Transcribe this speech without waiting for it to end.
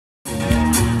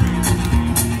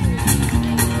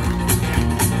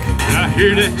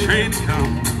hear that train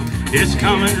come, it's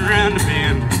coming around the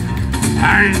bend.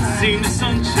 I ain't seen the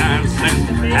sunshine since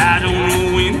I don't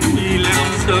know when.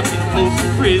 I'm stuck in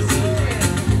Folsom prison,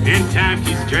 and time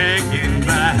keeps dragging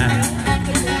by.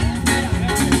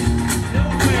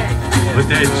 But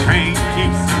that train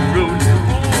keeps rolling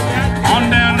on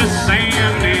down to San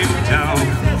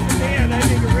Antonio.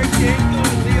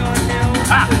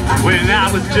 When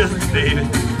I was just a baby,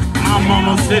 my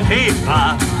mama said, hey,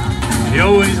 Pop, you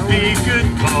always be a good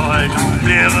boy, don't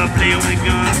never play with a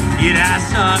gun. Yet I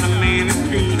saw the man in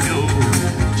Reno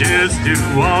just to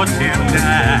watch him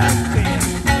die.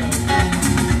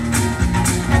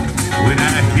 When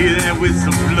I hear that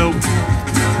whistle blow,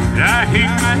 I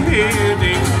hang my head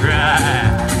and cry.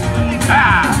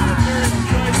 Ah!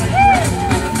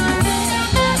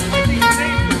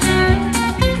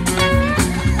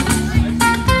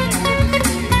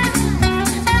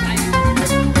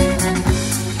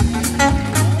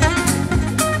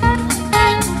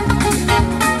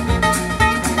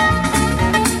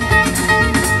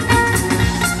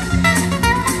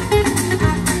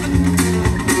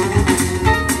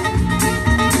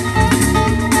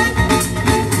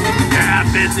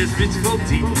 This bitch full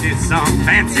deep in some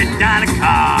fancy diner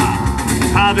car.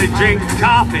 Probably drinking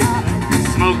coffee,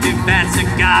 smoking fat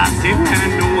cigars. And I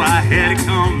know I had it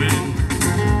coming,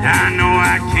 I know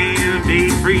I can't be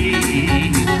free.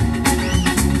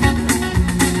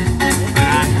 When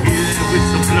I hear that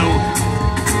whistle blow,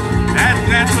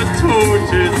 that's what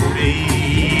tortures me.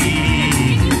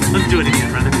 Let's do it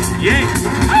again, brother. Yeah.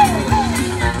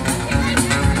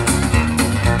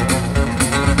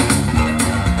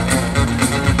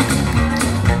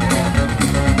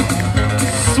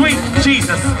 Sweet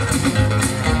Jesus.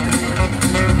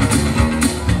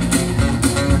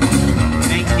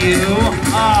 Thank you.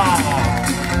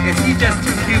 Oh, is he just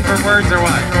too cute for words or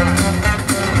what?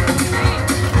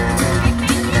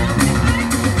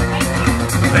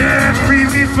 Free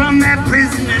me from that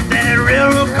prison and that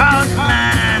railroad cars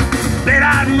mine. Bet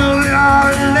I'd move it all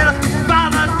a little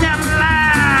farther down the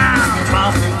line.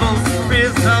 Boston Folsom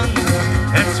prison,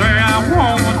 that's where I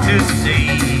want to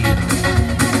stay.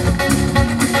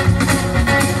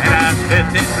 Let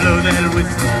them blow that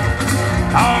whistle,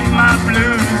 all my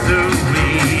blues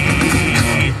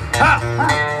away. Ha!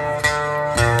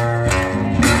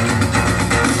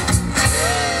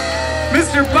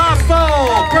 Mr. Bob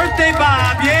Voll, birthday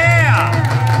Bob, yeah!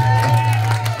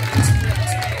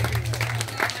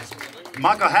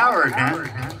 Michael Howard, man,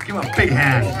 give him a big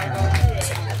hand.